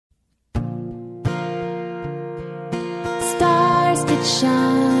would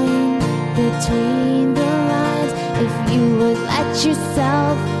shine between the lines, if you would let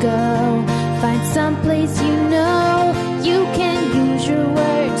yourself go, find someplace you know you can use your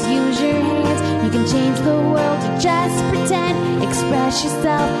words, use your hands, you can change the world, you just pretend, express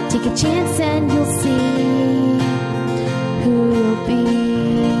yourself, take a chance and you'll see who you'll be.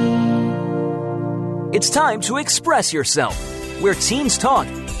 It's time to express yourself, where teens talk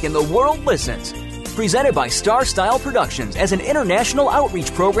and the world listens. Presented by Star Style Productions as an international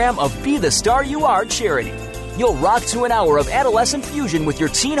outreach program of Be the Star You Are charity. You'll rock to an hour of adolescent fusion with your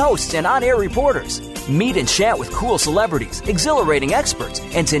teen hosts and on-air reporters. Meet and chat with cool celebrities, exhilarating experts,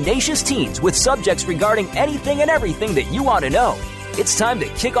 and tenacious teens with subjects regarding anything and everything that you want to know. It's time to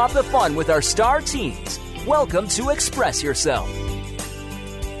kick off the fun with our star teens. Welcome to Express Yourself.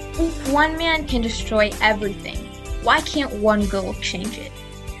 If one man can destroy everything, why can't one girl change it?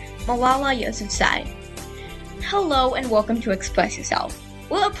 Malala Yousafzai. Hello and welcome to Express Yourself.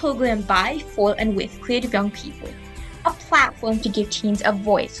 We're a program by, for, and with creative young people. A platform to give teens a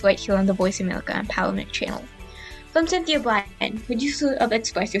voice right here on the Voice America Empowerment Channel. From Cynthia Bryan, producer of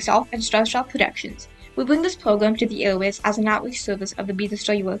Express Yourself and Star Style Productions, we bring this program to the airwaves as an outreach service of the Be the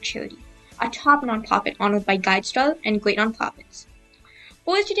Star You Are charity, a top nonprofit honored by GuideStar and great nonprofits.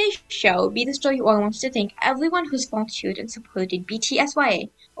 For today's show, Be the Star You Are wants to thank everyone who's volunteered and supported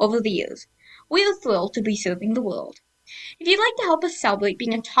BTSYA over the years. We are thrilled to be serving the world. If you'd like to help us celebrate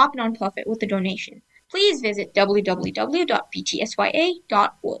being a top nonprofit with a donation, please visit www.btsya.org.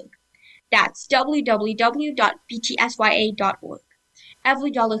 That's www.btsya.org.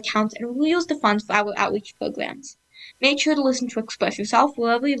 Every dollar counts and we use the funds for our outreach programs. Make sure to listen to Express Yourself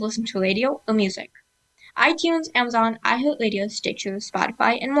wherever you listen to radio or music. iTunes, Amazon, iHeartRadio, Stitcher,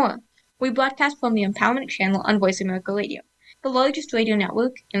 Spotify, and more. We broadcast from the Empowerment Channel on Voice America Radio, the largest radio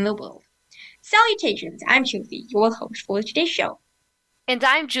network in the world. Salutations, I'm Chilthy, your host for today's show. And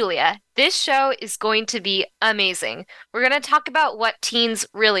I'm Julia. This show is going to be amazing. We're going to talk about what teens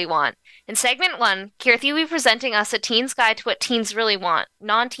really want. In segment 1, Kirthi will be presenting us a teen's guide to what teens really want,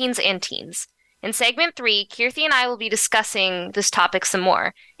 non-teens and teens. In segment 3, Kirthi and I will be discussing this topic some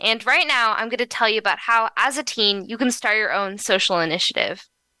more. And right now, I'm going to tell you about how, as a teen, you can start your own social initiative.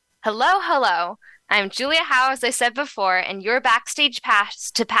 Hello. I'm Julia Howe, as I said before, and your backstage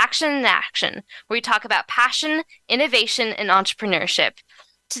pass to Passion in Action, where we talk about passion, innovation, and entrepreneurship.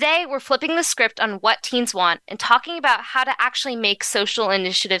 Today, we're flipping the script on what teens want and talking about how to actually make social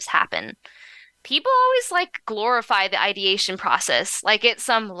initiatives happen. People always glorify the ideation process, like it's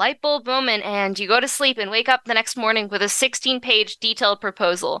some light bulb moment and you go to sleep and wake up the next morning with a 16-page detailed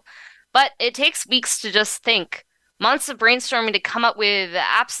proposal. But it takes weeks to just think, months of brainstorming to come up with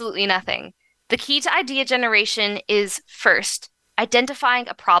absolutely nothing. The key to idea generation is, first, identifying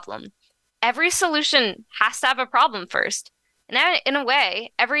a problem. Every solution has to have a problem first. And in a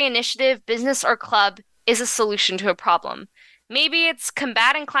way, every initiative, business, or club is a solution to a problem. Maybe it's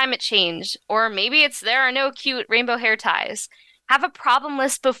combating climate change, or maybe it's there are no cute rainbow hair ties. Have a problem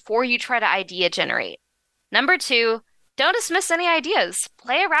list before you try to idea generate. Number 2, don't dismiss any ideas.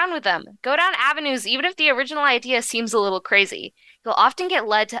 Play around with them. Go down avenues even if the original idea seems a little crazy. You'll often get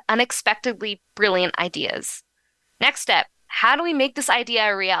led to unexpectedly brilliant ideas. Next step, how do we make this idea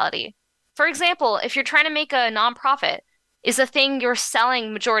a reality? For example, if you're trying to make a nonprofit, is a thing you're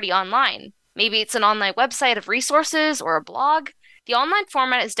selling majority online? Maybe it's an online website of resources or a blog. The online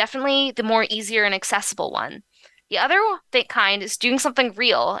format is definitely the more easier and accessible one. The other kind is doing something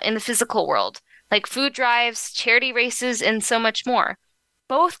real in the physical world, like food drives, charity races, and so much more.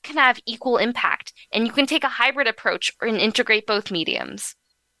 Both can have equal impact, and you can take a hybrid approach and integrate both mediums.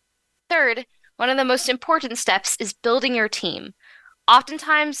 Third, one of the most important steps is building your team.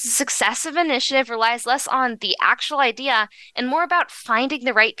 Oftentimes, the success of an initiative relies less on the actual idea and more about finding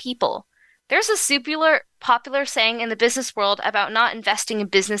the right people. There's a super popular saying in the business world about not investing in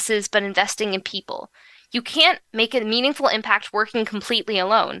businesses, but investing in people. You can't make a meaningful impact working completely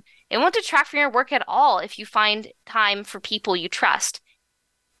alone. It won't detract from your work at all if you find time for people you trust.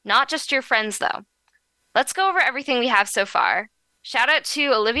 Not just your friends, though. Let's go over everything we have so far. Shout out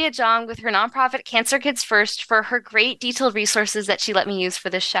to Olivia Jong with her nonprofit Cancer Kids First for her great detailed resources that she let me use for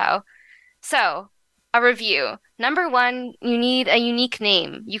this show. So, a review. Number 1, you need a unique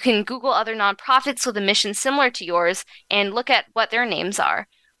name. You can Google other nonprofits with a mission similar to yours and look at what their names are.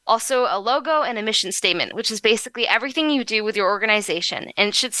 Also, a logo and a mission statement, which is basically everything you do with your organization, and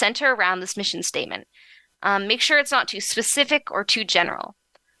it should center around this mission statement. Make sure it's not too specific or too general.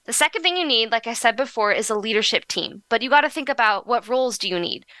 The second thing you need, like I said before, is a leadership team. But you got to think about what roles do you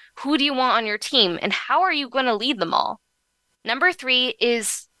need? Who do you want on your team? And how are you going to lead them all? Number 3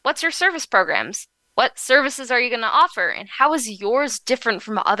 is, what's your service programs? What services are you going to offer, and how is yours different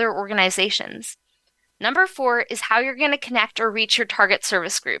from other organizations? Number 4 is how you're going to connect or reach your target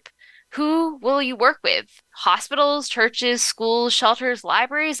service group. Who will you work with? Hospitals, churches, schools, shelters,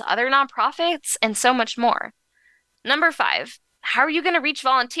 libraries, other nonprofits, and so much more. Number 5, how are you going to reach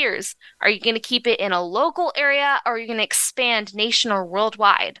volunteers? Are you going to keep it in a local area, or are you going to expand nation or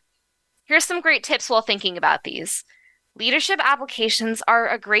worldwide? Here's some great tips while thinking about these. Leadership applications are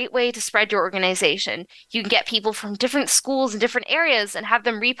a great way to spread your organization. You can get people from different schools and different areas and have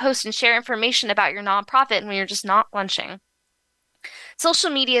them repost and share information about your nonprofit when you're just not lunching. Social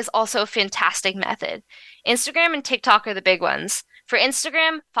media is also a fantastic method. Instagram and TikTok are the big ones. For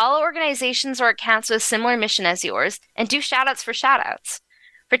Instagram, follow organizations or accounts with a similar mission as yours and do shoutouts for shoutouts.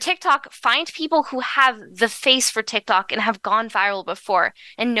 For TikTok, find people who have the face for TikTok and have gone viral before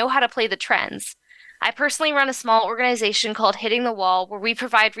and know how to play the trends. I personally run a small organization called Hitting the Wall, where we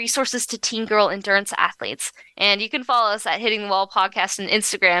provide resources to teen girl endurance athletes. And you can follow us at Hitting the Wall Podcast on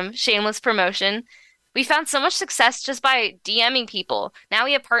Instagram, shameless promotion. We found so much success just by DMing people. Now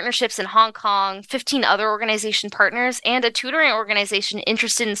we have partnerships in Hong Kong, 15 other organization partners, and a tutoring organization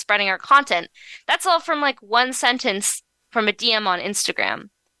interested in spreading our content. That's all from like one sentence from a DM on Instagram.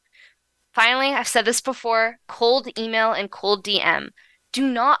 Finally, I've said this before, cold email and cold DM. Do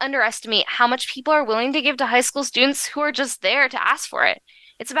not underestimate how much people are willing to give to high school students who are just there to ask for it.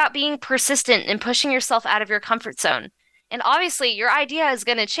 It's about being persistent and pushing yourself out of your comfort zone. And obviously, your idea is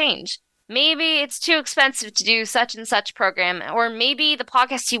going to change. Maybe it's too expensive to do such and such program, or maybe the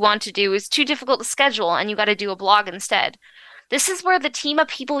podcast you want to do is too difficult to schedule and you got to do a blog instead. This is where the team of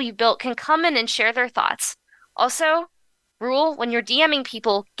people you built can come in and share their thoughts. Also, rule, when you're DMing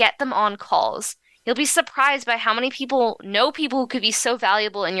people, get them on calls. You'll be surprised by how many people know people who could be so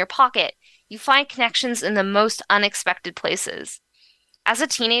valuable in your pocket. You find connections in the most unexpected places. As a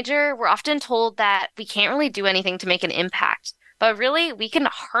teenager, we're often told that we can't really do anything to make an impact. But really, we can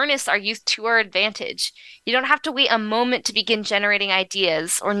harness our youth to our advantage. You don't have to wait a moment to begin generating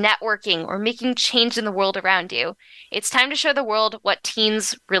ideas or networking or making change in the world around you. It's time to show the world what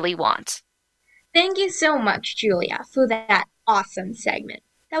teens really want. Thank you so much, Julia, for that awesome segment.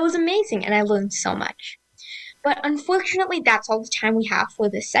 That was amazing, and I learned so much. But unfortunately, that's all the time we have for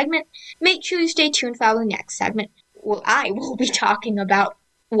this segment. Make sure you stay tuned for our next segment, where I will be talking about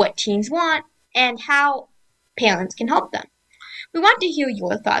what teens want and how parents can help them. We want to hear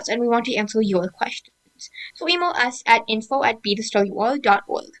your thoughts, and we want to answer your questions. So email us at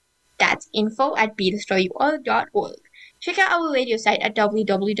info@bethestarur.org. That's info@bethestarur.org. Check out our radio site at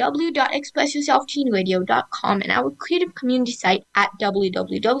www.expressyourselfteenradio.com and our creative community site at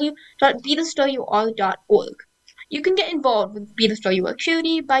www.bethestarur.org. You can get involved with Be the Star You Are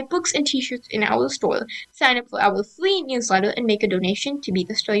charity, buy books and t-shirts in our store, sign up for our free newsletter, and make a donation to Be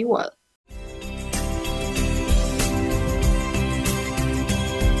the Star You Are.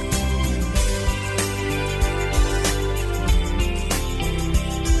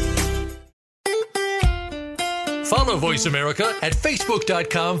 Follow Voice America at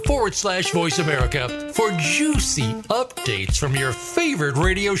facebook.com/Voice America for juicy updates from your favorite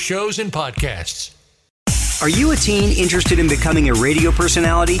radio shows and podcasts. Are you a teen interested in becoming a radio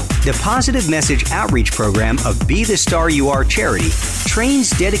personality? The Positive Message Outreach Program of Be the Star You Are charity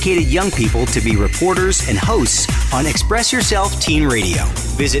trains dedicated young people to be reporters and hosts on Express Yourself Teen Radio.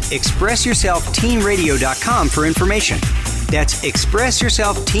 Visit expressyourselfteenradio.com for information. That's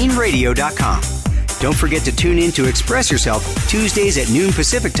expressyourselfteenradio.com. Don't forget to tune in to Express Yourself Tuesdays at noon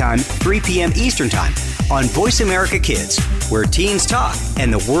Pacific Time, 3 p.m. Eastern Time on Voice America Kids, where teens talk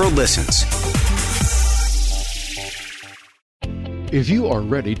and the world listens. If you are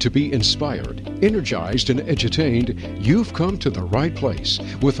ready to be inspired, energized, and edutained, you've come to the right place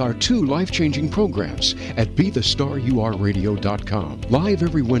with our 2 life-changing programs at BeTheStarYouAreRadio.com. Live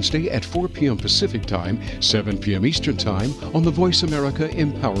every Wednesday at 4 p.m. Pacific Time, 7 p.m. Eastern Time on the Voice America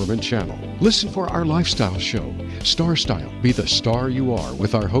Empowerment Channel. Listen for our lifestyle show, Star Style, Be the Star You Are,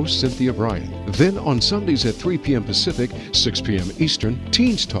 with our host Cynthia Bryan. Then on Sundays at 3 p.m. Pacific, 6 p.m. Eastern,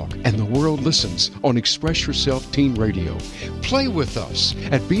 Teens Talk and the World Listens on Express Yourself Teen Radio. Play with us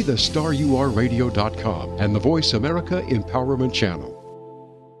at BeTheStarYouAreRadio.com and the Voice America Empowerment Channel.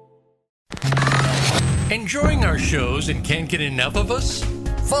 Enjoying our shows and can't get enough of us?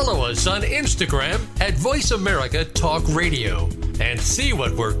 Follow us on Instagram at Voice America Talk Radio and see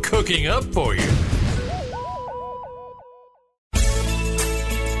what we're cooking up for you.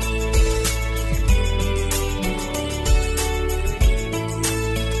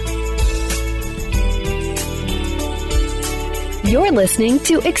 You're You're listening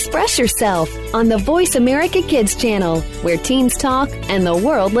to Express Yourself on the Voice America Kids channel, where teens talk and the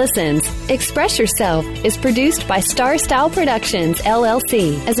world listens. Express Yourself is produced by Star Style Productions,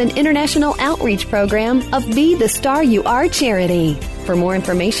 LLC, as an international outreach program of Be the Star You Are charity. For more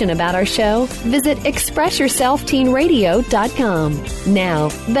information about our show, visit ExpressYourselfTeenRadio.com. Now,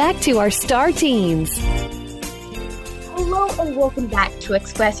 back to our star teens. Hello and welcome back to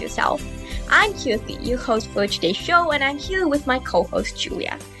Express Yourself. I'm Kirthi, your host for today's show, and I'm here with my co-host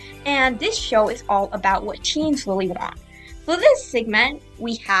Julia. And this show is all about what teens really want. For this segment,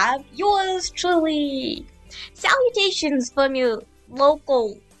 we have yours truly. Salutations from your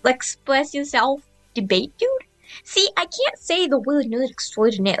local Express Yourself debate dude. See, I can't say the word nerd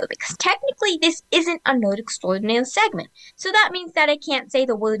extraordinaire because technically this isn't a nerd extraordinaire segment. So that means that I can't say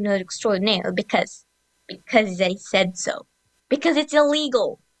the word nerd extraordinaire because I said so. Because it's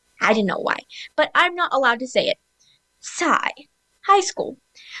illegal. I don't know why, but I'm not allowed to say it. Sigh. High school.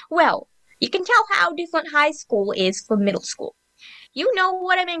 Well, you can tell how different high school is from middle school. You know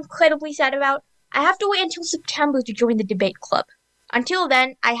what I'm incredibly sad about? I have to wait until September to join the debate club. Until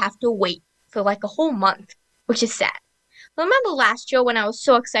then, I have to wait for like a whole month, which is sad. Remember last year when I was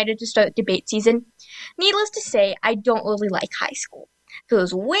so excited to start debate season? Needless to say, I don't really like high school.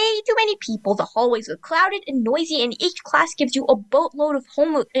 There's way too many people, the hallways are crowded and noisy, and each class gives you a boatload of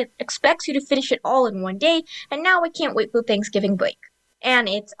homework and expects you to finish it all in one day, and now I can't wait for Thanksgiving break. And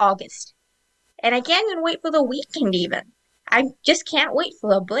it's August. And I can't even wait for the weekend even. I just can't wait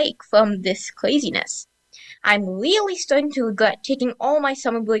for a break from this craziness. I'm really starting to regret taking all my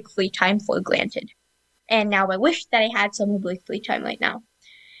summer break free time for granted. And now I wish that I had summer break free time right now.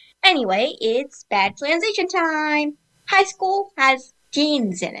 Anyway, it's bad transition time. High school has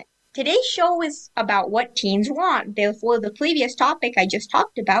teens in it. Today's show is about what teens want. Therefore, the previous topic I just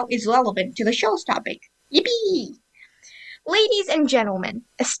talked about is relevant to the show's topic. Yippee! Ladies and gentlemen,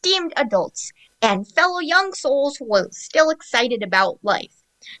 esteemed adults, and fellow young souls who are still excited about life.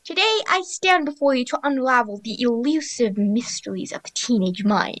 Today, I stand before you to unravel the elusive mysteries of the teenage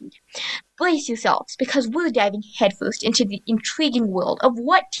mind. Brace yourselves, because we're diving headfirst into the intriguing world of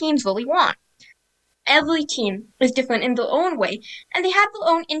what teens really want. Every teen is different in their own way, and they have their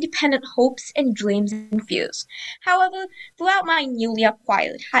own independent hopes and dreams and fears. However, throughout my newly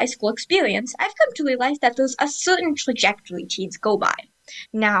acquired high school experience, I've come to realize that there's a certain trajectory teens go by.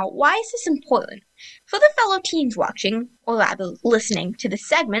 Now, why is this important? For the fellow teens watching, or rather listening to this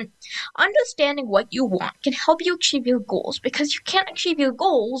segment, understanding what you want can help you achieve your goals, because you can't achieve your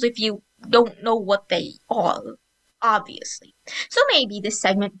goals if you don't know what they are, obviously. So maybe this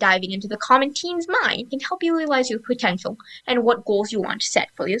segment diving into the common teen's mind can help you realize your potential and what goals you want to set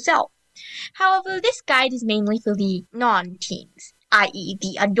for yourself. However, this guide is mainly for the non-teens, i.e.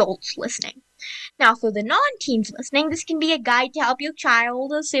 the adults listening. Now, for the non-teens listening, this can be a guide to help your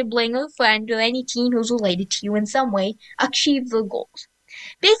child, or sibling, or friend, or any teen who's related to you in some way achieve their goals.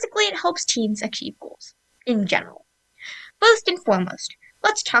 Basically, it helps teens achieve goals, in general. First and foremost,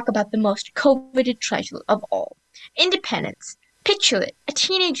 let's talk about the most coveted treasure of all, independence. Picture it, a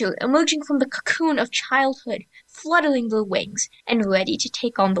teenager emerging from the cocoon of childhood, fluttering their wings, and ready to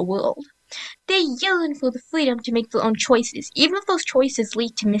take on the world. They yearn for the freedom to make their own choices, even if those choices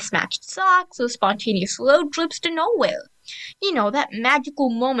lead to mismatched socks or spontaneous road trips to nowhere. You know, that magical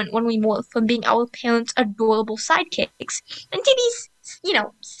moment when we morph from being our parents' adorable sidekicks into these,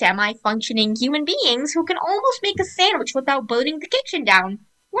 semi-functioning human beings who can almost make a sandwich without burning the kitchen down.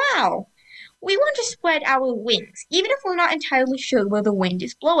 Wow! We want to spread our wings, even if we're not entirely sure where the wind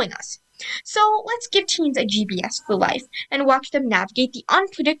is blowing us. So let's give teens a GPS for life and watch them navigate the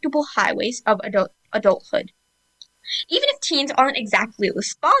unpredictable highways of adulthood. Even if teens aren't exactly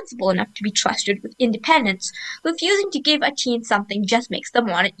responsible enough to be trusted with independence, refusing to give a teen something just makes them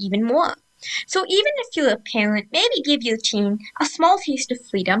want it even more. So even if you're a parent, maybe give your teen a small taste of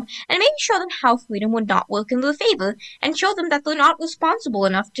freedom and maybe show them how freedom would not work in their favor and show them that they're not responsible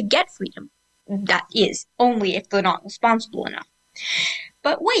enough to get freedom. That is, only if they're not responsible enough.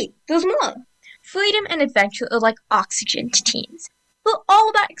 But wait, there's more. Freedom and adventure are like oxygen to teens. We're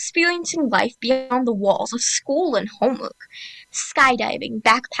all about experiencing life beyond the walls of school and homework. Skydiving,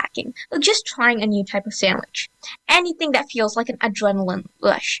 backpacking, or just trying a new type of sandwich. Anything that feels like an adrenaline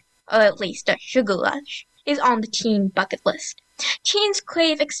rush, or at least a sugar rush, is on the teen bucket list. Teens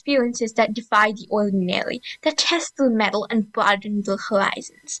crave experiences that defy the ordinary, that test their mettle and broaden their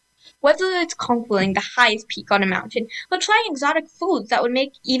horizons. Whether it's conquering the highest peak on a mountain or trying exotic foods that would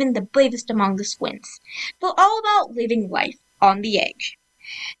make even the bravest among us wince. We're all about living life on the edge.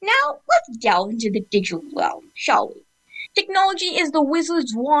 Now, let's delve into the digital realm, shall we? Technology is the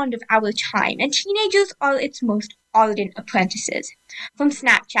wizard's wand of our time, and teenagers are its most ardent apprentices. From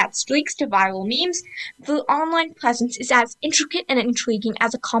Snapchat streaks to viral memes, the online presence is as intricate and intriguing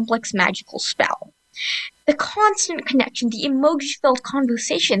as a complex magical spell. The constant connection, the emoji-filled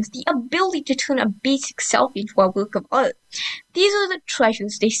conversations, the ability to turn a basic selfie into a work of art. These are the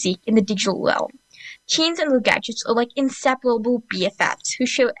treasures they seek in the digital realm. Teens and their gadgets are like inseparable BFFs who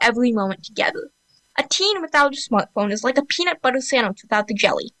share every moment together. A teen without a smartphone is like a peanut butter sandwich without the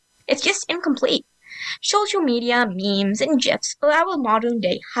jelly. It's just incomplete. Social media, memes, and GIFs are our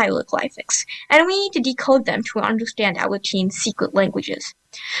modern-day hieroglyphics, and we need to decode them to understand our teens' secret languages.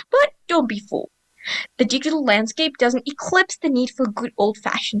 But don't be fooled. The digital landscape doesn't eclipse the need for good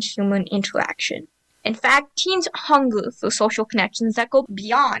old-fashioned human interaction. In fact, teens hunger for social connections that go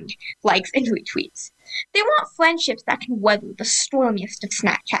beyond likes and retweets. They want friendships that can weather the stormiest of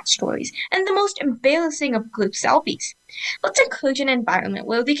Snapchat stories and the most embarrassing of group selfies. Let's encourage an environment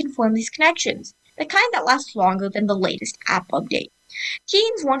where they can form these connections, the kind that lasts longer than the latest app update.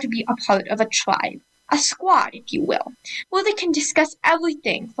 Teens want to be a part of a tribe, a squad, if you will, where they can discuss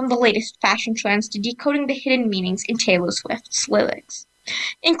everything from the latest fashion trends to decoding the hidden meanings in Taylor Swift's lyrics.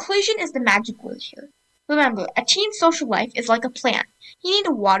 Inclusion is the magic word here. Remember, a teen's social life is like a plant. You need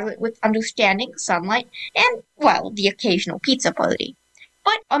to water it with understanding, sunlight, and, well, the occasional pizza party.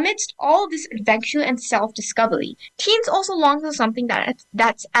 But amidst all this adventure and self-discovery, teens also long for something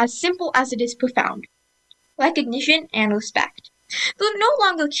that's as simple as it is profound. Recognition and respect. They're no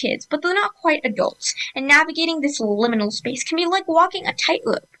longer kids, but they're not quite adults, and navigating this liminal space can be like walking a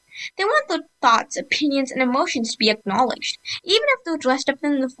tightrope. They want their thoughts, opinions, and emotions to be acknowledged, even if they're dressed up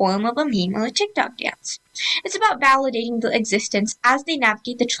in the form of a meme or a TikTok dance. It's about validating their existence as they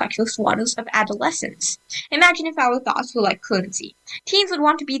navigate the treacherous waters of adolescence. Imagine if our thoughts were like currency. Teens would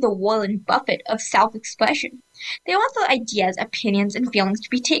want to be the Warren Buffett of self-expression. They want their ideas, opinions, and feelings to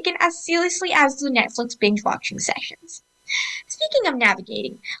be taken as seriously as their Netflix binge-watching sessions. Speaking of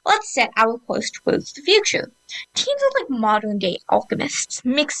navigating, let's set our course towards the future. Teens are like modern-day alchemists,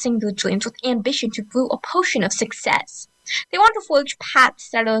 mixing their dreams with ambition to brew a potion of success. They want to forge paths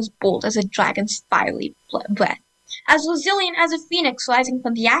that are as bold as a dragon's fiery breath, as resilient as a phoenix rising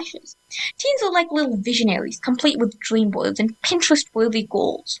from the ashes. Teens are like little visionaries, complete with dream boards and Pinterest-worthy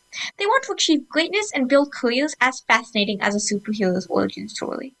goals. They want to achieve greatness and build careers as fascinating as a superhero's origin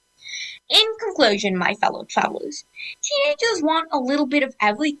story. In conclusion, my fellow travelers, teenagers want a little bit of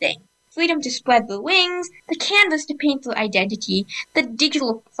everything. Freedom to spread their wings, the canvas to paint their identity, the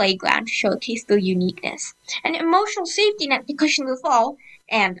digital playground to showcase their uniqueness, an emotional safety net to cushion their fall,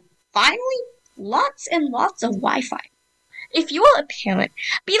 and, finally, lots and lots of Wi-Fi. If you're a parent,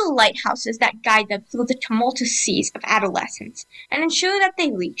 be the lighthouses that guide them through the tumultuous seas of adolescence, and ensure that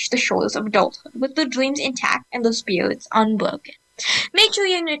they reach the shores of adulthood with their dreams intact and their spirits unbroken. Make sure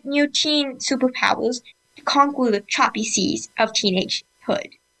your new teen superpowers conquer the choppy seas of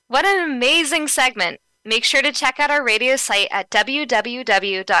teenagehood. What an amazing segment! Make sure to check out our radio site at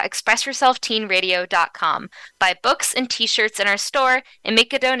www.expressyourselfteenradio.com. Buy books and t-shirts in our store and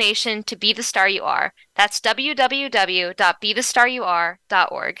make a donation to Be the Star You Are. That's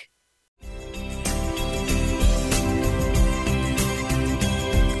www.bethestaryouare.org.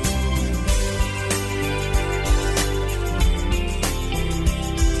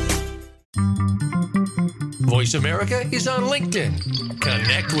 Voice America is on LinkedIn.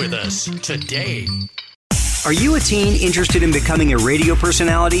 Connect with us today. Are you a teen interested in becoming a radio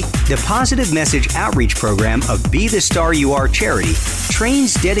personality? The Positive Message Outreach Program of Be the Star You Are charity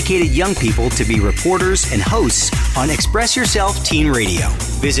trains dedicated young people to be reporters and hosts on Express Yourself Teen Radio.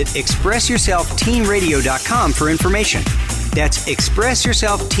 Visit expressyourselfteenradio.com for information. That's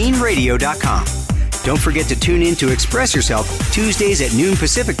expressyourselfteenradio.com. Don't forget to tune in to Express Yourself Tuesdays at noon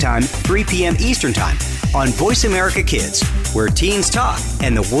Pacific Time, 3 p.m. Eastern Time on Voice America Kids, where teens talk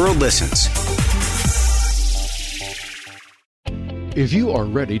and the world listens. If you are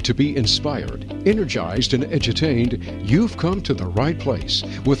ready to be inspired, energized, and edutained, you've come to the right place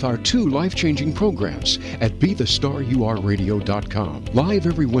with our 2 life-changing programs at BeTheStarYouAreRadio.com. Live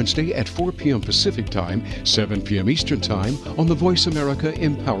every Wednesday at 4 p.m. Pacific Time, 7 p.m. Eastern Time on the Voice America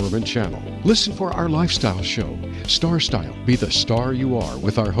Empowerment Channel. Listen for our lifestyle show, Star Style, Be the Star You Are,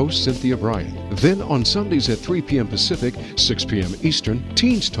 with our host Cynthia Bryan. Then on Sundays at 3 p.m. Pacific, 6 p.m. Eastern,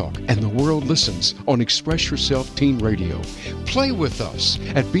 Teens Talk and the World Listens on Express Yourself Teen Radio. Play with us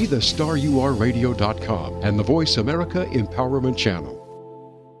at BeTheStarYouAreRadio.com and the Voice America Empowerment Channel.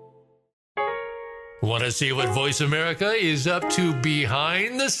 Want to see what Voice America is up to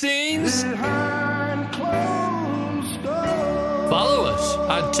behind the scenes? Follow us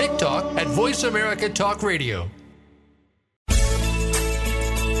on TikTok at Voice America Talk Radio.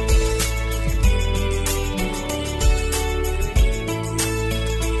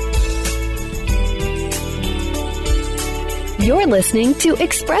 You're listening to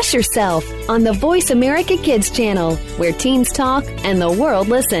Express Yourself on the Voice America Kids channel, where teens talk and the world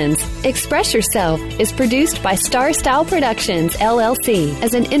listens. Express Yourself is produced by Star Style Productions, LLC,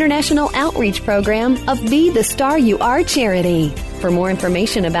 as an international outreach program of Be the Star You Are charity. For more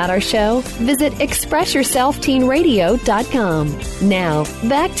information about our show, visit ExpressYourselfTeenRadio.com. Now,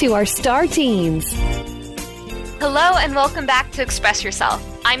 back to our star teens. Hello and welcome back to Express Yourself.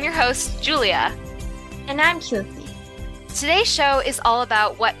 I'm your host, Julia. And I'm Kirthi. Today's show is all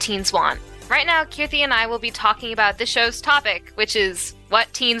about what teens want. Right now, Kirthi and I will be talking about the show's topic, which is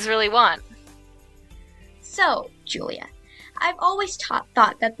what teens really want. So, Julia, I've always thought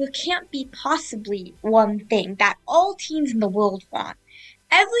that there can't be possibly one thing that all teens in the world want.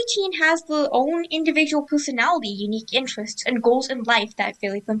 Every teen has their own individual personality, unique interests, and goals in life that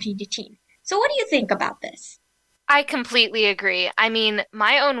vary from teen to teen. So what do you think about this? I completely agree. I mean,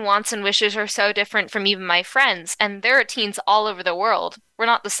 my own wants and wishes are so different from even my friends, and there are teens all over the world. We're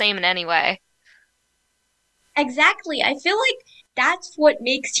not the same in any way. Exactly. I feel like that's what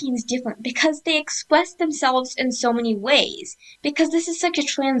makes teens different, because they express themselves in so many ways, because this is such a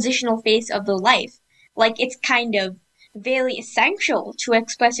transitional phase of their life. Like, it's kind of very essential to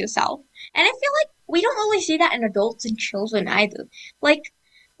express yourself. And I feel like we don't really see that in adults and children either. Like,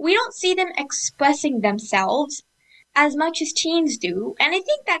 we don't see them expressing themselves as much as teens do. And I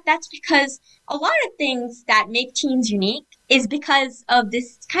think that that's because a lot of things that make teens unique is because of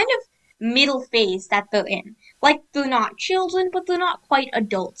this kind of middle phase that they're in. Like, they're not children, but they're not quite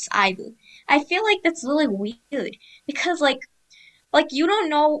adults either. I feel like that's really weird because, like you don't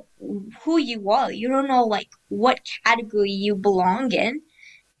know who you are. You don't know, like, what category you belong in.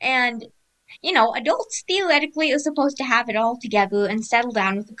 And, you know, adults theoretically are supposed to have it all together and settle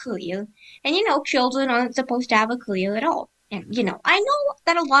down with a career. And, you know, children aren't supposed to have a career at all. And, you know, I know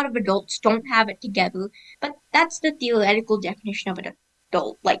that a lot of adults don't have it together, but that's the theoretical definition of an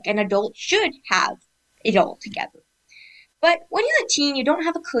adult. Like, an adult should have it all together. But when you're a teen, you don't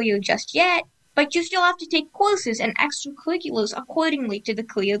have a career just yet, but you still have to take courses and extracurriculars accordingly to the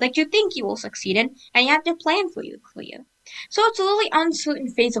career that you think you will succeed in, and you have to plan for your career. So it's a really uncertain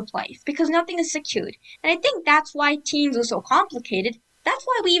phase of life, because nothing is secured. And I think that's why teens are so complicated. That's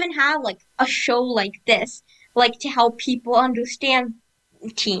why we even have, like, a show like this, like, to help people understand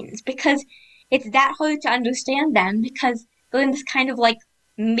teens, because it's that hard to understand them, because they're in this kind of, like,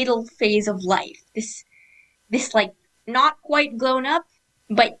 middle phase of life. This like, not quite grown up,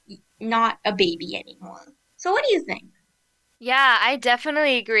 but not a baby anymore. So what do you think? Yeah, I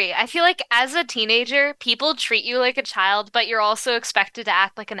definitely agree. I feel like as a teenager, people treat you like a child, but you're also expected to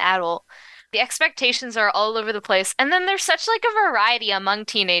act like an adult. The expectations are all over the place. And then there's such like a variety among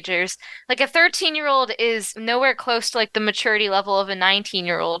teenagers. Like a 13-year-old is nowhere close to like the maturity level of a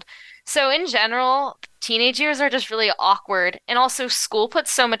 19-year-old. So in general, teenage years are just really awkward. And also school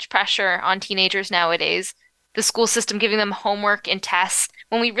puts so much pressure on teenagers nowadays. The school system giving them homework and tests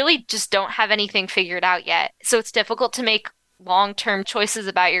when we really just don't have anything figured out yet. So it's difficult to make long-term choices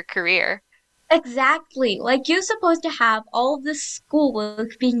about your career. Exactly. Like, you're supposed to have all of this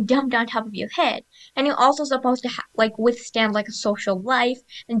schoolwork being dumped on top of your head. And you're also supposed to, withstand, like, a social life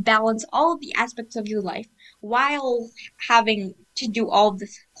and balance all of the aspects of your life while having to do all of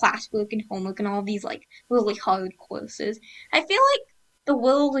this classwork and homework and all of these, like, really hard courses. I feel like the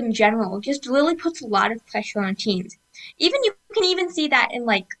world in general just really puts a lot of pressure on teens. You can even see that in,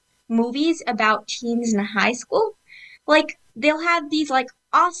 like, movies about teens in high school. Like, they'll have these, like,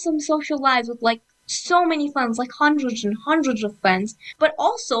 awesome social lives with, like, so many friends, like hundreds and hundreds of friends, but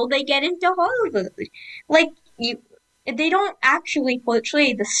also they get into Harvard. Like, they don't actually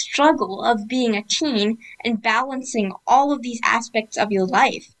portray the struggle of being a teen and balancing all of these aspects of your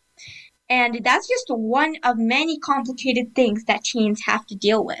life. And that's just one of many complicated things that teens have to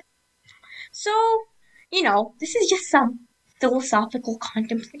deal with. So, you know, this is just some philosophical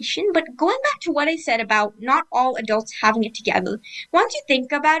contemplation, but going back to what I said about not all adults having it together, once you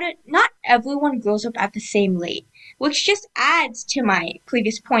think about it, not everyone grows up at the same rate, which just adds to my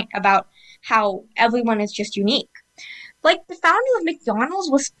previous point about how everyone is just unique. Like, the founder of McDonald's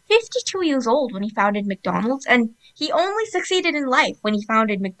was 52 years old when he founded McDonald's, and he only succeeded in life when he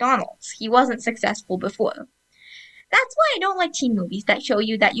founded McDonald's. He wasn't successful before. That's why I don't like teen movies that show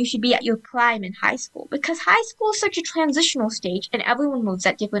you that you should be at your prime in high school, because high school is such a transitional stage and everyone moves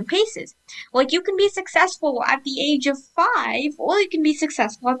at different paces. Like, you can be successful at the age of 5, or you can be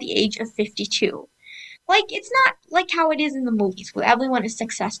successful at the age of 52. Like, it's not like how it is in the movies, where everyone is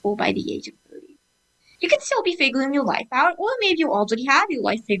successful by the age of 30. You can still be figuring your life out, or maybe you already have your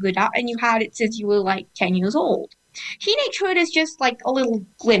life figured out and you had it since you were like 10 years old. Teenagehood is just like a little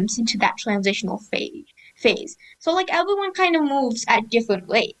glimpse into that transitional phase. So, like, everyone kind of moves at different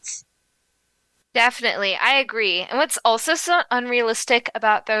rates. Definitely, I agree. And what's also so unrealistic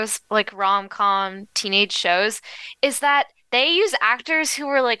about those like rom-com teenage shows is that they use actors who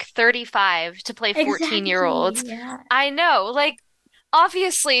were like 35 to play 14-year-olds. Yeah. I know, like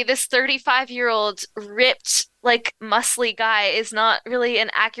obviously this 35-year-old ripped like muscly guy is not really an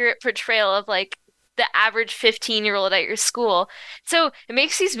accurate portrayal of like the average 15-year-old at your school. So it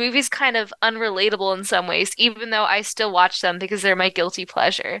makes these movies kind of unrelatable in some ways, even though I still watch them because they're my guilty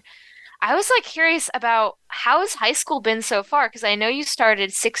pleasure. I was like curious about how has high school been so far? Because I know you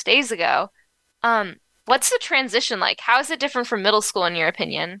started 6 days ago. What's the transition like? How is it different from middle school in your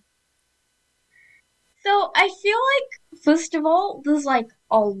opinion? So I feel like, first of all, there's like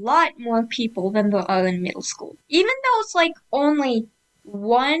a lot more people than there are in middle school. Even though it's like only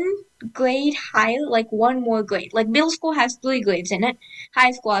one grade higher, like one more grade. Like middle school has 3 grades in it,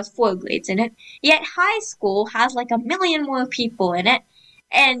 high school has 4 grades in it. Yet high school has like a million more people in it.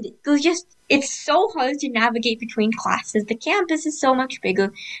 And it's so hard to navigate between classes. The campus is so much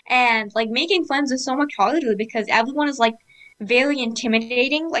bigger. And like making friends is so much harder because everyone is like very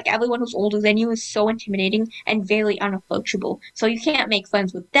intimidating. Like everyone who's older than you is so intimidating and very unapproachable. So you can't make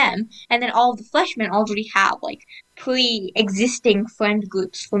friends with them. And then all of the freshmen already have like pre-existing friend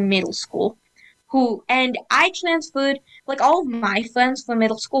groups from middle school. And I transferred, like all of my friends from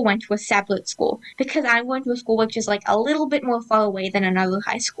middle school went to a separate school because I went to a school which is like a little bit more far away than another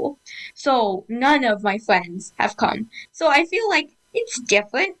high school. So none of my friends have come. So I feel like it's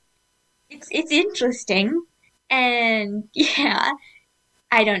different. It's interesting. And yeah,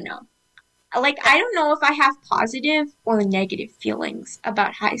 I don't know. Like, I don't know if I have positive or negative feelings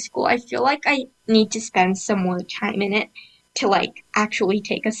about high school. I feel like I need to spend some more time in it to like actually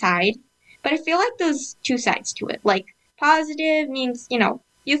take a side. But I feel like there's 2 sides to it. Like, positive means,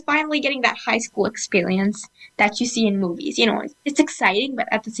 you're finally getting that high school experience that you see in movies. It's exciting, but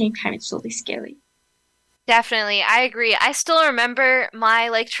at the same time, it's really scary. Definitely, I agree. I still remember my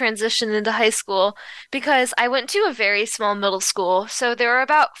like transition into high school because I went to a very small middle school. So there were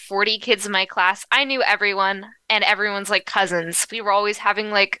about 40 kids in my class. I knew everyone and everyone's like cousins. We were always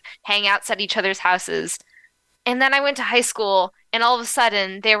having like hangouts at each other's houses. And then I went to high school and all of a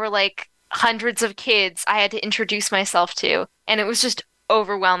sudden there were like hundreds of kids I had to introduce myself to, and it was just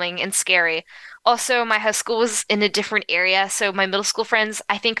overwhelming and scary. Also, my high school was in a different area, so my middle school friends,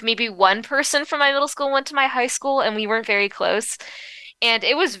 I think maybe one person from my middle school went to my high school, and we weren't very close. And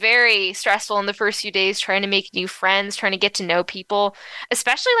it was very stressful in the first few days trying to make new friends, trying to get to know people,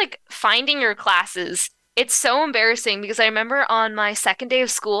 especially like finding your classes. It's so embarrassing because I remember on my second day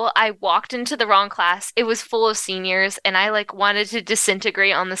of school, I walked into the wrong class. It was full of seniors, and I like wanted to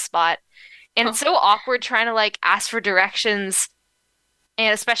disintegrate on the spot. And it's so awkward trying to like ask for directions,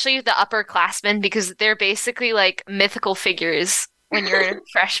 and especially the upperclassmen because they're basically like mythical figures when you're a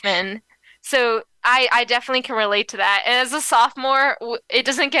freshman. So I definitely can relate to that. And as a sophomore, it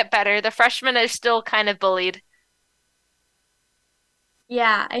doesn't get better. The freshmen are still kind of bullied.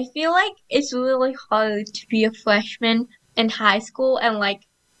 Yeah, I feel like it's really hard to be a freshman in high school and like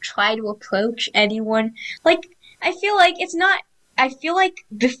try to approach anyone. Like, I feel like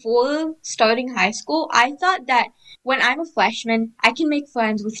before starting high school, I thought that when I'm a freshman, I can make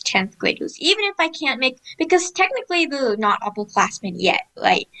friends with 10th graders, even if I can't because technically they're not upperclassmen yet,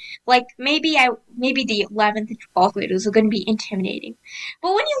 right? Like, maybe the 11th and 12th graders are going to be intimidating.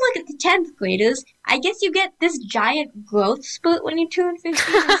 But when you look at the 10th graders, I guess you get this giant growth spurt when you turn 15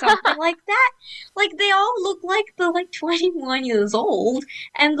 or something like that. Like, they all look like they're like 21 years old,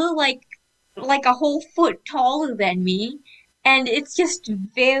 and they're like a whole foot taller than me. And it's just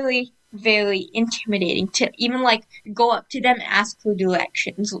very, very intimidating to even like go up to them and ask for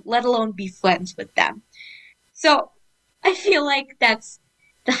directions, let alone be friends with them. So I feel like that's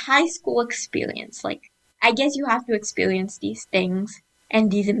the high school experience. Like, I guess you have to experience these things and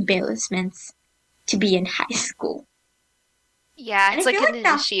these embarrassments to be in high school. Yeah, it's like an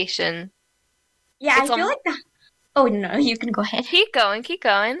initiation. I feel like that. Oh, no, you can go ahead. Keep going.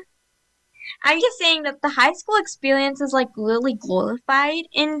 I'm just saying that the high school experience is like really glorified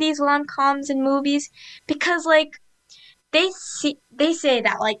in these rom-coms and movies because like they say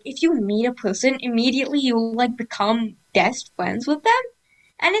that like if you meet a person immediately you'll like become best friends with them,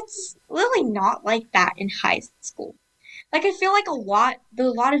 and it's really not like that in high school. Like, I feel like there are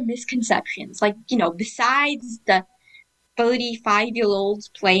a lot of misconceptions. Like, besides the 35-year-olds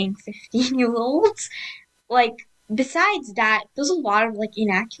playing 15-year-olds, like, besides that, there's a lot of, like,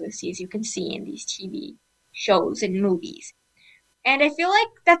 inaccuracies you can see in these TV shows and movies. And I feel like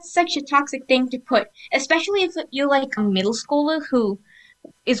that's such a toxic thing to put, especially if you're, like, a middle schooler who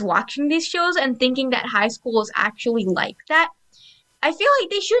is watching these shows and thinking that high school is actually like that. I feel like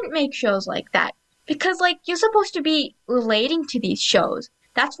they shouldn't make shows like that because like you're supposed to be relating to these shows.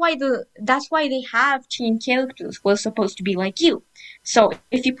 That's why they have teen characters who are supposed to be like you. So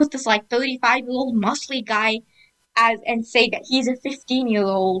if you put this like 35-year-old muscly guy and say that he's a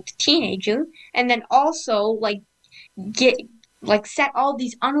 15-year-old teenager, and then also like set all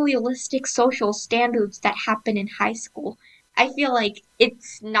these unrealistic social standards that happen in high school, I feel like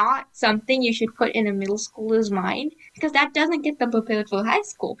it's not something you should put in a middle schooler's mind because that doesn't get them prepared for high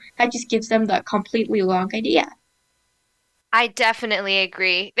school. That just gives them the completely wrong idea. I definitely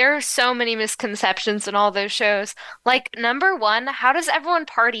agree. There are so many misconceptions in all those shows. Like, number one, how does everyone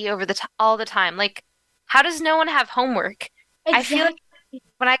party all the time? Like, how does no one have homework? Exactly. I feel like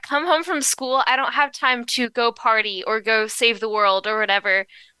when I come home from school, I don't have time to go party or go save the world or whatever.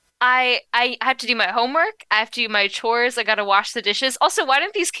 I have to do my homework. I have to do my chores. I gotta wash the dishes. Also, why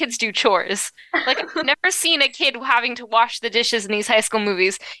don't these kids do chores? Like, I've never seen a kid having to wash the dishes in these high school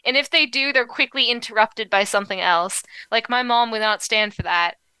movies. And if they do, they're quickly interrupted by something else. Like, my mom would not stand for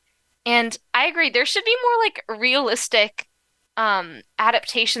that. And I agree, there should be more, like, realistic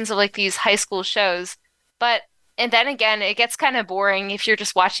adaptations of, like, these high school shows. And then again, it gets kind of boring if you're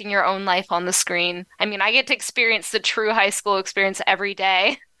just watching your own life on the screen. I mean, I get to experience the true high school experience every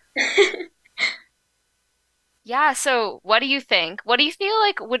day. Yeah, so what do you think? What do you feel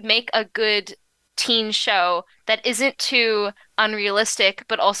like would make a good teen show that isn't too unrealistic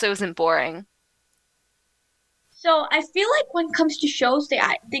but also isn't boring? So I feel like when it comes to shows,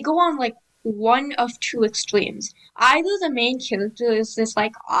 they go on like one of two extremes. Either the main character is this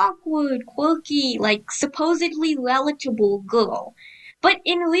like awkward, quirky, like supposedly relatable girl, but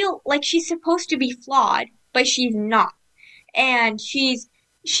in real, like she's supposed to be flawed, but she's not, and she says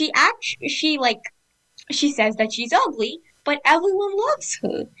that she's ugly, but everyone loves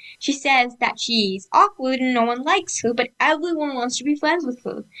her. She says that she's awkward and no one likes her, but everyone wants to be friends with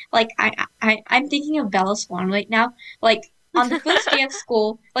her. Like, I'm thinking of Bella Swan right now. Like, on the first day of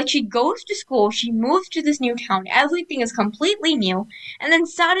school, like, she goes to school, she moves to this new town, everything is completely new, and then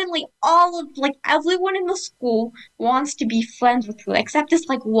suddenly everyone in the school wants to be friends with her, except this,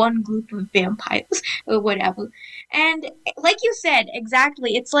 like, one group of vampires, or whatever. And, like you said,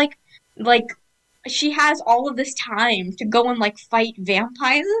 exactly, it's like, she has all of this time to go and, like, fight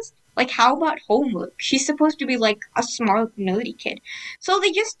vampires. Like, how about homework? She's supposed to be, like, a smart, nerdy kid. So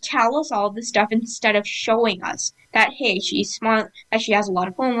they just tell us all this stuff instead of showing us that, hey, she's smart, that she has a lot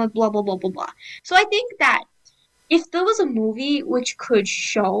of homework, blah, blah, blah, blah, blah. So I think that if there was a movie which could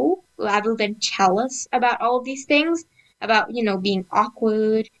show, rather than tell us about all of these things, about, being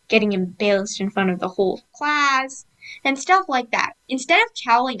awkward, getting embarrassed in front of the whole class, and stuff like that, instead of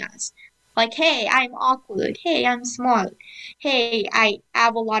telling us, like, hey, I'm awkward. Hey, I'm smart. Hey, I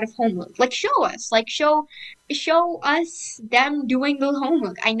have a lot of homework. Like, show us. Like, show us them doing the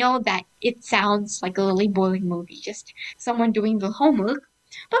homework. I know that it sounds like a really boring movie, just someone doing the homework.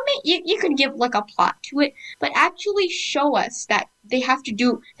 But you could give, like, a plot to it. But actually show us that they have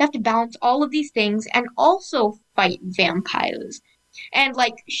to balance all of these things and also fight vampires. And,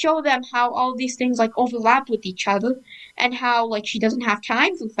 like, show them how all these things, like, overlap with each other, and how, like, she doesn't have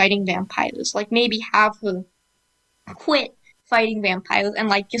time for fighting vampires. Like, maybe have her quit fighting vampires and,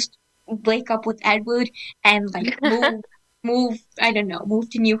 like, just break up with Edward and, like, move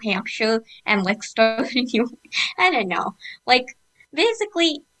to New Hampshire and, like, start a new, I don't know. Like,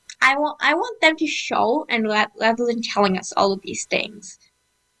 basically, I want them to show and rather than telling us all of these things.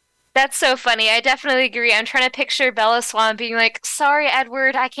 That's so funny. I definitely agree. I'm trying to picture Bella Swan being like, sorry,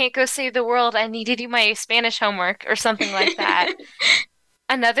 Edward, I can't go save the world. I need to do my Spanish homework or something like that.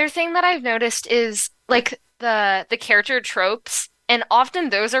 Another thing that I've noticed is like the character tropes, and often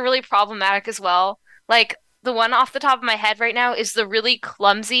those are really problematic as well. Like the one off the top of my head right now is the really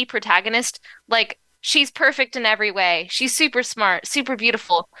clumsy protagonist. Like she's perfect in every way. She's super smart, super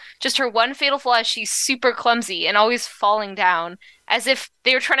beautiful. Just her one fatal flaw is she's super clumsy and always falling down. As if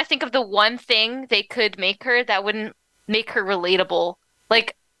they were trying to think of the one thing they could make her that wouldn't make her relatable.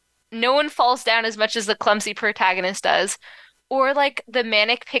 Like, no one falls down as much as the clumsy protagonist does. Or, like, the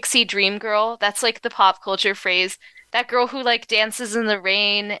manic pixie dream girl. That's, like, the pop culture phrase. That girl who, like, dances in the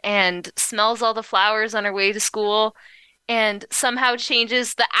rain and smells all the flowers on her way to school and somehow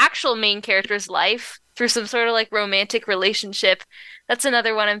changes the actual main character's life through some sort of, like, romantic relationship. That's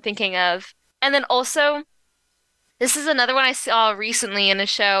another one I'm thinking of. And then also, this is another one I saw recently in a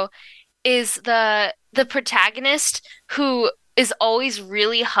show, is the protagonist who is always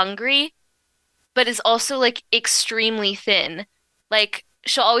really hungry, but is also, like, extremely thin. Like,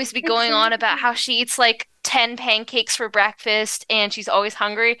 she'll always be going on about how she eats, like, 10 pancakes for breakfast and she's always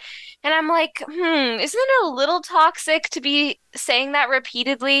hungry. And I'm like, isn't it a little toxic to be saying that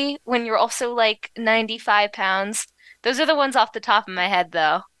repeatedly when you're also like 95 pounds? Those are the ones off the top of my head,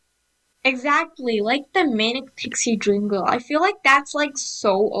 though. Exactly, like the manic pixie dream girl. I feel like that's like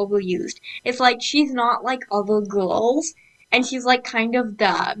so overused. It's like she's not like other girls, and she's like kind of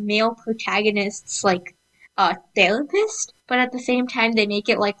the male protagonist's like therapist, but at the same time they make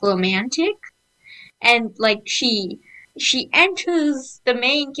it like romantic, and like she enters the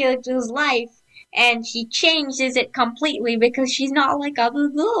main character's life and she changes it completely because she's not like other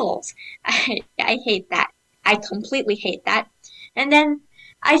girls. I hate that. I completely hate that. And then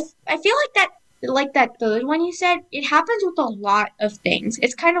I feel like that third one you said, it happens with a lot of things.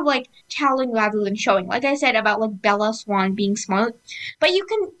 It's kind of like telling rather than showing. Like I said about like Bella Swan being smart, but you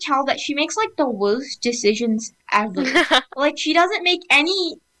can tell that she makes like the worst decisions ever. Like she doesn't make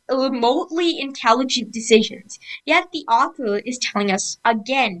any remotely intelligent decisions. Yet the author is telling us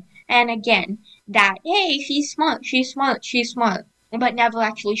again and again that hey, she's smart, but never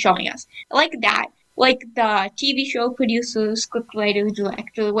actually showing us. Like that. Like the TV show producer, scriptwriter,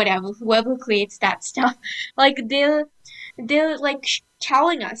 director, whatever, whoever creates that stuff, like they're like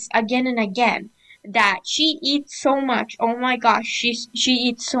telling us again and again that she eats so much. Oh my gosh, she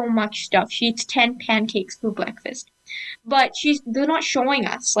eats so much stuff. She eats 10 pancakes for breakfast, but they're not showing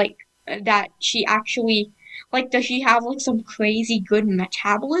us like that she actually like does she have like some crazy good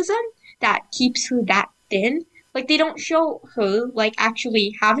metabolism that keeps her that thin? Like they don't show her like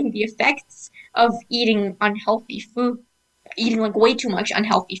actually having the effects of eating unhealthy food, eating like way too much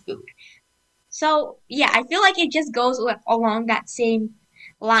unhealthy food. So yeah, I feel like it just goes along that same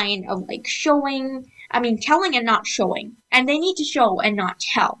line of like telling and not showing. And they need to show and not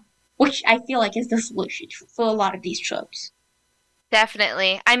tell, which I feel like is the solution for a lot of these tropes.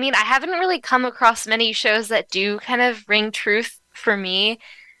 Definitely. I mean, I haven't really come across many shows that do kind of ring truth for me.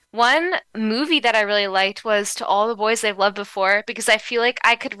 One movie that I really liked was To All the Boys I've Loved Before because I feel like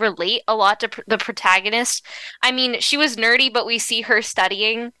I could relate a lot to the protagonist. I mean, she was nerdy, but we see her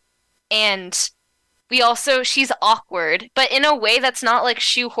studying, and she's awkward, but in a way that's not like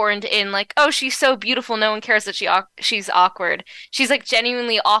shoehorned in, like, oh, she's so beautiful, no one cares that she's awkward. She's like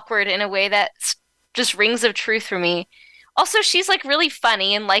genuinely awkward in a way that just rings of truth for me. Also, she's like really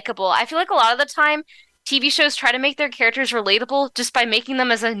funny and likable. I feel like a lot of the time, TV shows try to make their characters relatable just by making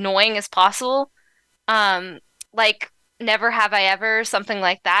them as annoying as possible. Like Never Have I Ever, something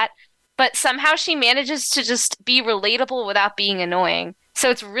like that. But somehow she manages to just be relatable without being annoying. So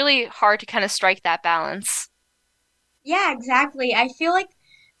it's really hard to kind of strike that balance. Yeah, exactly. I feel like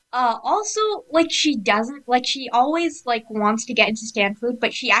also like she doesn't like she always like wants to get into Stanford,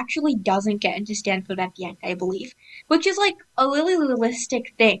 but she actually doesn't get into Stanford at the end, I believe. Which is like a really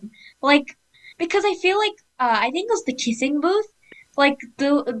realistic thing. Like because I feel like I think it was The Kissing Booth. Like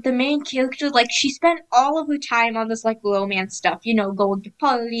the main character, like she spent all of her time on this like romance stuff, going to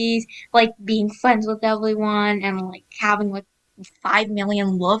parties, like being friends with everyone, and like having like 5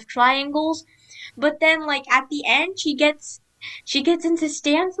 million love triangles. But then like at the end, she gets into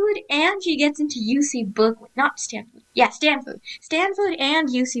Stanford and she gets into UC Berkeley. Not Stanford. Yeah, Stanford. Stanford and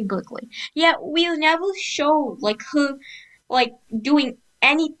UC Berkeley. Yet we'll never show like her like doing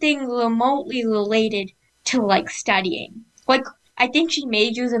anything remotely related to like studying. Like I think she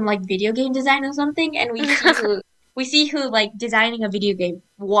majors in like video game design or something, and we see her like designing a video game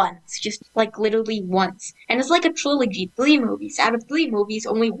once, just like literally once. And it's like a trilogy, 3 movies. Out of 3 movies,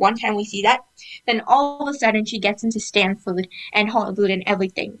 only one time we see that. Then all of a sudden she gets into Stanford and Harvard and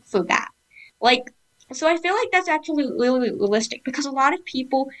everything for that. Like, so I feel like that's actually really realistic because a lot of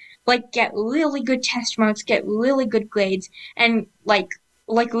people like get really good test marks, get really good grades, and like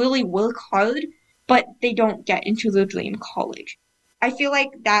really work hard, but they don't get into their dream college. I feel like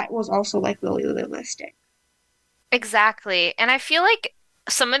that was also like really realistic. Exactly. And I feel like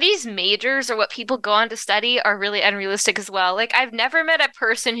some of these majors or what people go on to study are really unrealistic as well. Like I've never met a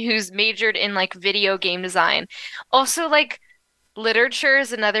person who's majored in like video game design. Also like literature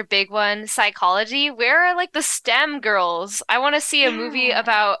is another big one. Psychology. Where are like the STEM girls? I want to see a movie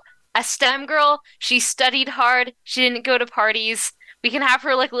about a STEM girl. She studied hard. She didn't go to parties. We can have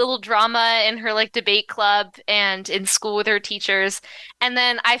her like little drama in her like debate club and in school with her teachers. And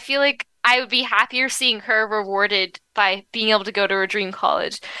then I feel like I would be happier seeing her rewarded by being able to go to her dream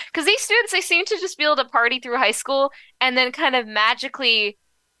college. Because these students, they seem to just be able to party through high school and then kind of magically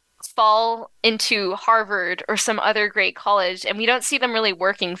fall into Harvard or some other great college. And we don't see them really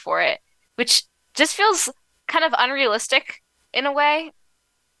working for it, which just feels kind of unrealistic in a way.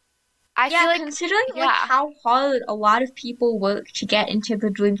 I feel like considering like yeah. how hard a lot of people work to get into the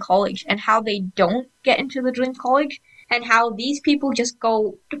dream college and how they don't get into the dream college and how these people just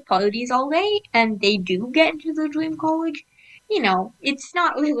go to parties all day and they do get into the dream college, it's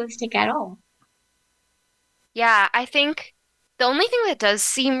not realistic at all. Yeah, I think the only thing that does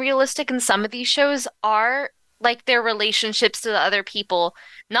seem realistic in some of these shows are like their relationships to the other people,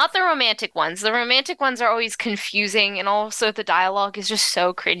 not the romantic ones. The romantic ones are always confusing, and also the dialogue is just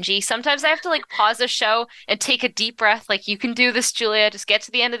so cringy. Sometimes I have to like pause a show and take a deep breath, like you can do this, Julia, just get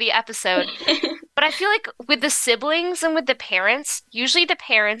to the end of the episode. But I feel like with the siblings and with the parents, usually the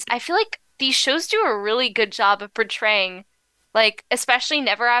parents, I feel like these shows do a really good job of portraying, like, especially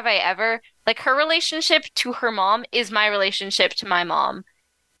Never Have I Ever, like her relationship to her mom is my relationship to my mom.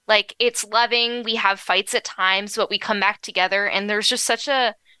 Like, it's loving, we have fights at times, but we come back together, and there's just such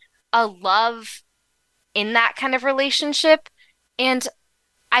a love in that kind of relationship. And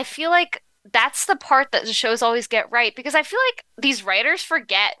I feel like that's the part that the shows always get right because I feel like these writers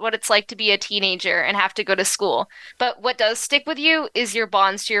forget what it's like to be a teenager and have to go to school. But what does stick with you is your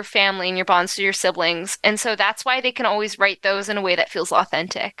bonds to your family and your bonds to your siblings. And so that's why they can always write those in a way that feels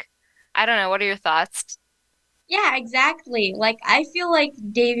authentic. I don't know. What are your thoughts? Yeah, exactly. Like, I feel like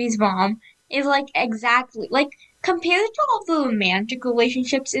Davy's mom is like exactly like compared to all the romantic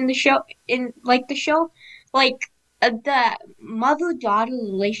relationships in the show, like the mother-daughter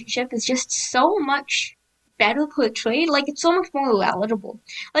relationship is just so much better portrayed. Like, it's so much more relatable.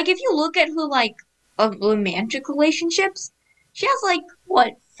 Like, if you look at her like romantic relationships, she has like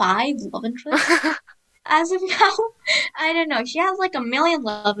what 5 love interests as of now. I don't know. She has like a million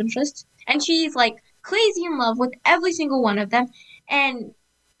love interests, and she's like crazy in love with every single one of them. And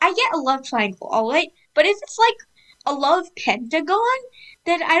I get a love triangle, alright? But if it's like a love pentagon,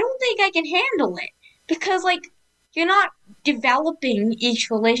 then I don't think I can handle it. Because, like, you're not developing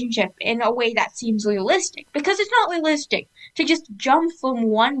each relationship in a way that seems realistic. Because it's not realistic to just jump from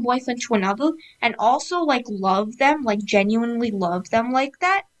one boyfriend to another and also, like, love them, like, genuinely love them like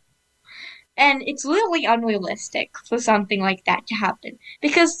that. And it's really unrealistic for something like that to happen.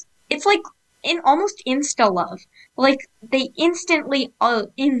 Because it's like in almost insta-love. Like, they instantly are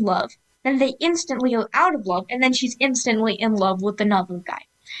in love, then they instantly are out of love, and then she's instantly in love with another guy.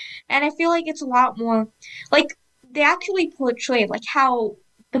 And I feel like it's a lot more, like, they actually portray, like, how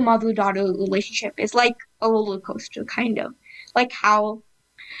the mother-daughter relationship is like a roller coaster, kind of. Like how,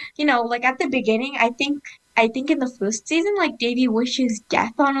 like at the beginning, I think in the first season, like, Davy wishes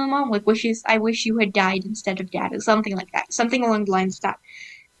death on her mom, like, I wish you had died instead of dad, or something like that. Something along the lines of that.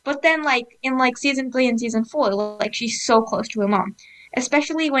 But then, like, in, like, season 3 and season 4, like, she's so close to her mom.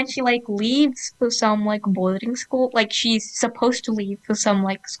 Especially when she, like, leaves for some, like, boarding school. Like, she's supposed to leave for some,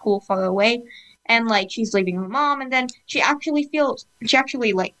 like, school far away. And, like, she's leaving her mom. And then she actually,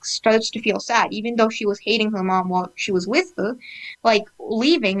 like, starts to feel sad. Even though she was hating her mom while she was with her. Like,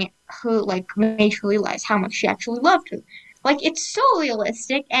 leaving her, like, made her realize how much she actually loved her. Like, it's so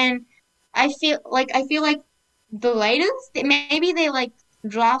realistic. And I feel like the writers, maybe they, like,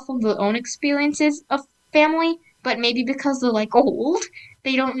 draw from their own experiences of family, but maybe because they're like old,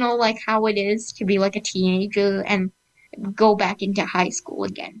 they don't know like how it is to be like a teenager and go back into high school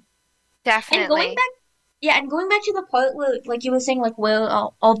again. Definitely. And going back to the part where like you were saying like where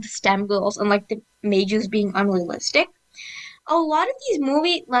all the STEM girls and like the majors being unrealistic, a lot of these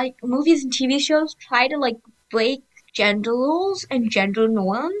movies and TV shows try to like break gender roles and gender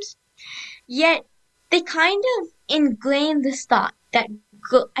norms, yet they kind of ingrain this thought that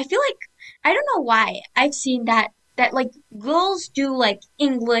I feel like, I don't know why, I've seen that like girls do like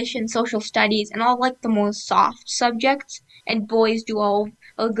English and social studies and all like the more soft subjects, and boys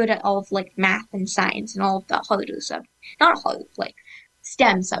are good at all of like math and science and all of the harder like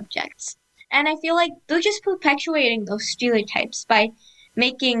STEM subjects. And I feel like they're just perpetuating those stereotypes by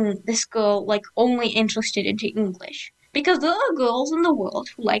making this girl like only interested into English. Because there are girls in the world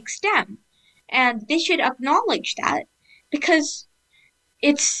who like STEM. And they should acknowledge that. Because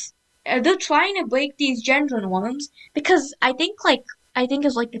they're trying to break these gender norms, because I think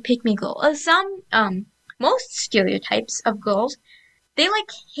it's like the pick-me girl. Most stereotypes of girls, they like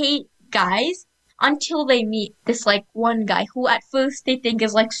hate guys until they meet this like one guy who at first they think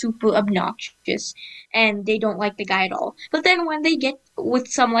is like super obnoxious and they don't like the guy at all. But then when they get with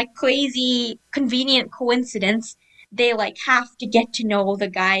some like crazy convenient coincidence, they like have to get to know the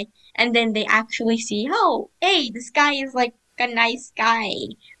guy, and then they actually see, oh, hey, this guy is like a nice guy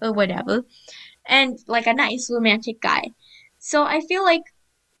or whatever, and like a nice romantic guy. So I feel like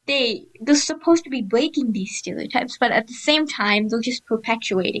they're supposed to be breaking these stereotypes, but at the same time they're just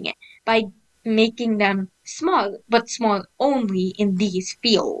perpetuating it by making them smart, but smart only in these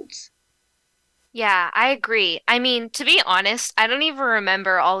fields. Yeah, I agree. I mean, to be honest, I don't even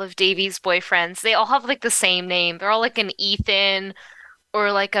remember all of Davy's boyfriends. They all have like the same name. They're all like an Ethan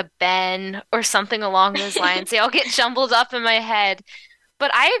or like a Ben or something along those lines. They all get jumbled up in my head.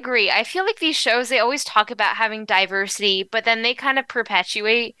 But I agree. I feel like these shows, they always talk about having diversity, but then they kind of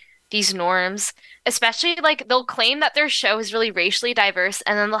perpetuate these norms. Especially like they'll claim that their show is really racially diverse,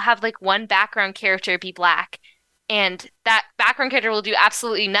 and then they'll have like one background character be black. And that background character will do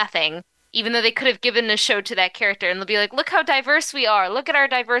absolutely nothing, even though they could have given a show to that character. And they'll be like, look how diverse we are. Look at our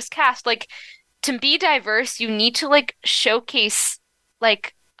diverse cast. Like, to be diverse, you need to like showcase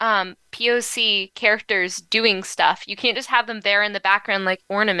like POC characters doing stuff. You can't just have them there in the background like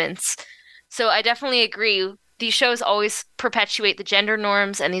ornaments. So I definitely agree. These shows always perpetuate the gender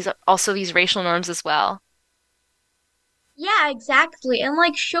norms and these racial norms as well. Yeah, exactly. And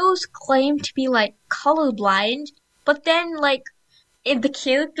like shows claim to be like colorblind, but then like the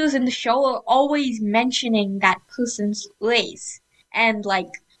characters in the show are always mentioning that person's race and like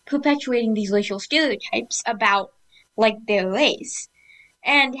perpetuating these racial stereotypes about like their race.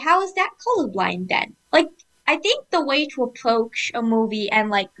 And how is that colorblind then? Like, I think the way to approach a movie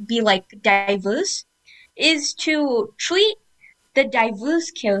and like be like diverse is to treat the diverse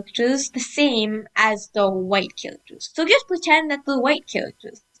characters the same as the white characters. So just pretend that they're white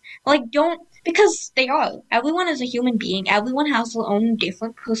characters. Like, don't, because they are. Everyone is a human being. Everyone has their own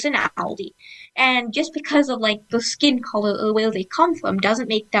different personality. And just because of like the skin color or where they come from doesn't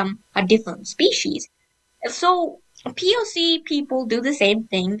make them a different species. So POC people do the same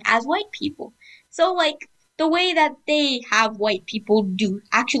thing as white people. So, like, the way that they have white people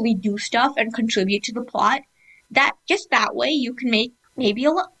actually do stuff and contribute to the plot, that way you can make maybe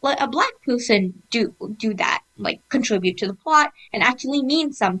a black person do that, like, contribute to the plot and actually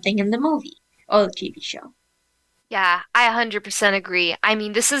mean something in the movie or the TV show. Yeah, I 100% agree. I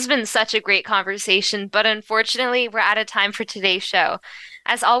mean, this has been such a great conversation, but unfortunately, we're out of time for today's show.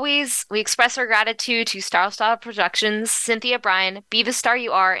 As always, we express our gratitude to Star Style Productions, Cynthia Bryan, Be the Star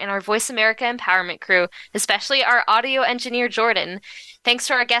You Are, and our Voice America Empowerment crew, especially our audio engineer, Jordan. Thanks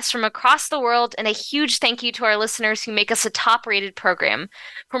to our guests from across the world, and a huge thank you to our listeners who make us a top-rated program.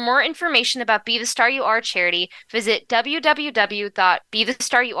 For more information about Be the Star You Are charity, visit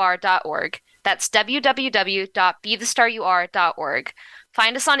www.bethestarur.org. That's www.bethestarur.org.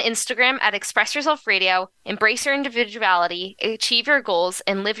 Find us on Instagram at Express Yourself Radio, embrace your individuality, achieve your goals,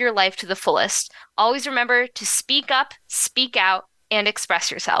 and live your life to the fullest. Always remember to speak up, speak out, and express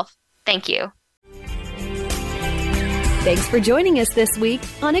yourself. Thank you. Thanks for joining us this week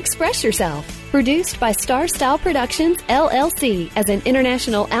on Express Yourself, produced by Star Style Productions, LLC, as an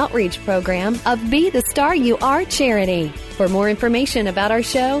international outreach program of Be the Star You Are charity. For more information about our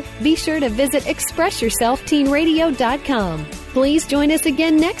show, be sure to visit ExpressYourselfTeenRadio.com. Please join us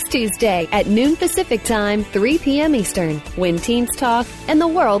again next Tuesday at noon Pacific Time, 3 p.m. Eastern, when teens talk and the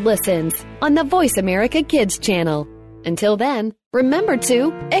world listens, on the Voice America Kids channel. Until then, remember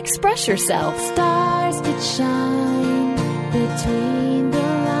to express yourself. Stars could shine between the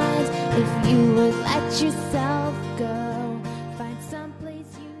lines if you would let yourself